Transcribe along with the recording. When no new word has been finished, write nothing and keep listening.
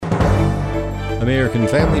American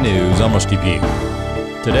Family News, I'm Rusty Pugh.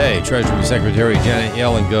 Today, Treasury Secretary Janet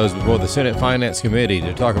Yellen goes before the Senate Finance Committee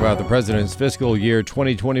to talk about the president's fiscal year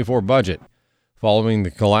 2024 budget. Following the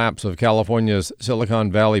collapse of California's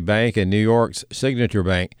Silicon Valley Bank and New York's Signature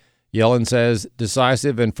Bank, Yellen says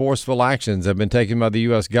decisive and forceful actions have been taken by the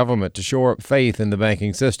U.S. government to shore up faith in the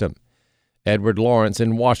banking system. Edward Lawrence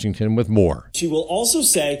in Washington with more. She will also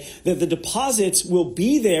say that the deposits will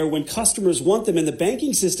be there when customers want them and the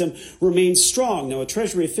banking system remains strong. Now, a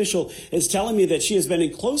Treasury official is telling me that she has been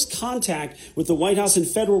in close contact with the White House and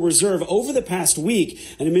Federal Reserve over the past week.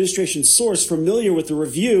 An administration source familiar with the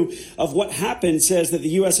review of what happened says that the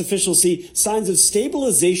U.S. officials see signs of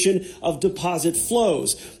stabilization of deposit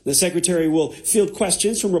flows. The secretary will field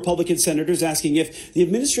questions from Republican senators asking if the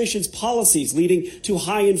administration's policies leading to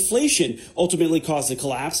high inflation ultimately caused the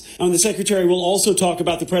collapse. And the secretary will also talk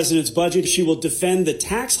about the president's budget. She will defend the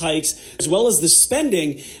tax hikes as well as the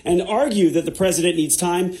spending and argue that the president needs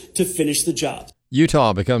time to finish the job.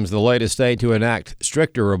 Utah becomes the latest state to enact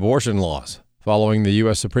stricter abortion laws, following the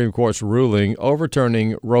U.S. Supreme Court's ruling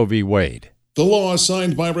overturning Roe v. Wade. The law,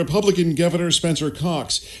 signed by Republican Governor Spencer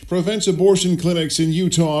Cox, prevents abortion clinics in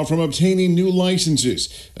Utah from obtaining new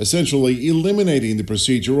licenses, essentially eliminating the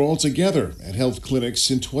procedure altogether at health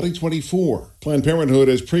clinics in 2024. Planned Parenthood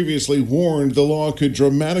has previously warned the law could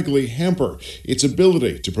dramatically hamper its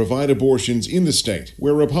ability to provide abortions in the state,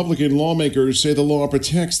 where Republican lawmakers say the law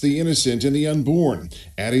protects the innocent and the unborn,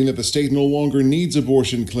 adding that the state no longer needs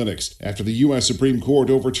abortion clinics after the U.S. Supreme Court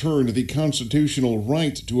overturned the constitutional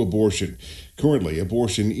right to abortion. Currently,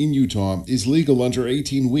 abortion in Utah is legal under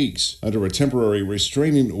 18 weeks, under a temporary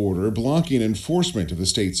restraining order blocking enforcement of the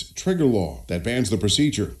state's trigger law that bans the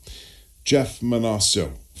procedure. Jeff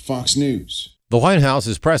Manasso, Fox News. The White House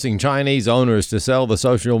is pressing Chinese owners to sell the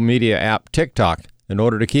social media app TikTok in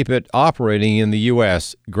order to keep it operating in the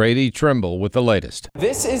U.S. Grady Trimble with the latest.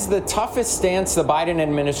 This is the toughest stance the Biden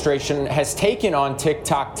administration has taken on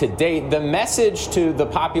TikTok to date. The message to the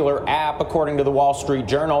popular app, according to the Wall Street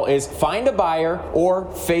Journal, is find a buyer or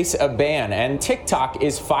face a ban. And TikTok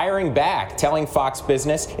is firing back, telling Fox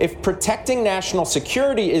Business, if protecting national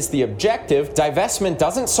security is the objective, divestment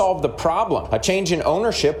doesn't solve the problem. A change in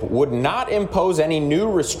ownership would not impose any new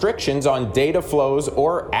restrictions on data flows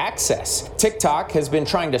or access. TikTok has been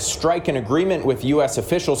trying to strike an agreement with U.S.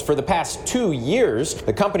 officials for the past 2 years.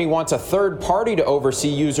 The company wants a third party to oversee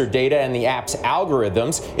user data and the app's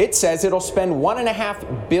algorithms. It says it'll spend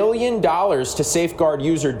 $1.5 billion to safeguard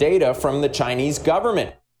user data from the Chinese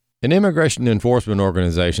government. An immigration enforcement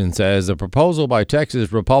organization says a proposal by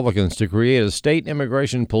Texas Republicans to create a state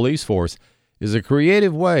immigration police force is a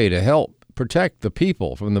creative way to help protect the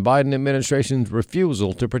people from the Biden administration's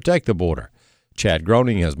refusal to protect the border. Chad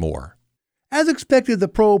Groening has more. As expected, the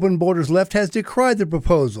pro-open borders left has decried the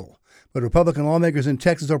proposal, but Republican lawmakers in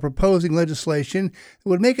Texas are proposing legislation that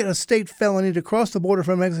would make it a state felony to cross the border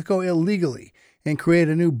from Mexico illegally and create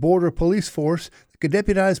a new border police force that could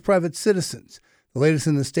deputize private citizens, the latest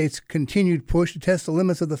in the state's continued push to test the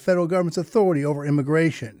limits of the federal government's authority over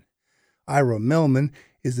immigration. Ira Melman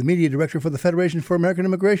is the media director for the Federation for American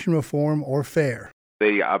Immigration Reform, or FAIR.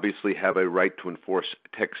 They obviously have a right to enforce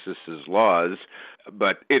Texas's laws,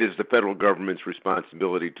 but it is the federal government's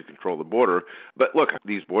responsibility to control the border. But look,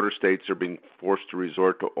 these border states are being forced to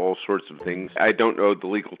resort to all sorts of things. I don't know the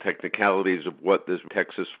legal technicalities of what this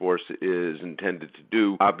Texas force is intended to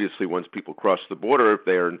do. Obviously, once people cross the border, if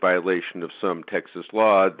they are in violation of some Texas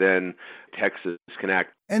law, then Texas can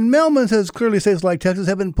act. And Melman says clearly states like Texas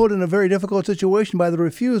have been put in a very difficult situation by the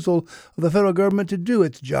refusal of the federal government to do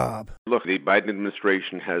its job. Look, the Biden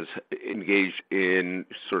administration has engaged in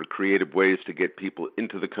sort of creative ways to get people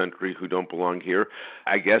into the country who don't belong here.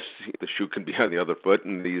 I guess the shoe can be on the other foot,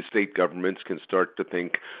 and these state governments can start to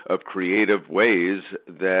think of creative ways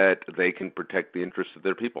that they can protect the interests of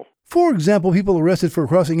their people. For example, people arrested for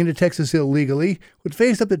crossing into Texas illegally would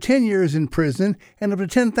face up to 10 years in prison and up to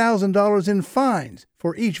 $10,000 in fines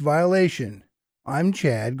for each violation. I'm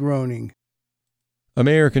Chad Groening.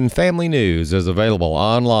 American Family News is available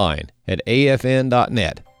online at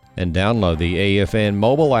afn.net and download the AFN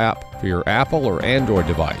mobile app for your Apple or Android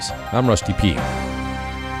device. I'm Rusty Pugh.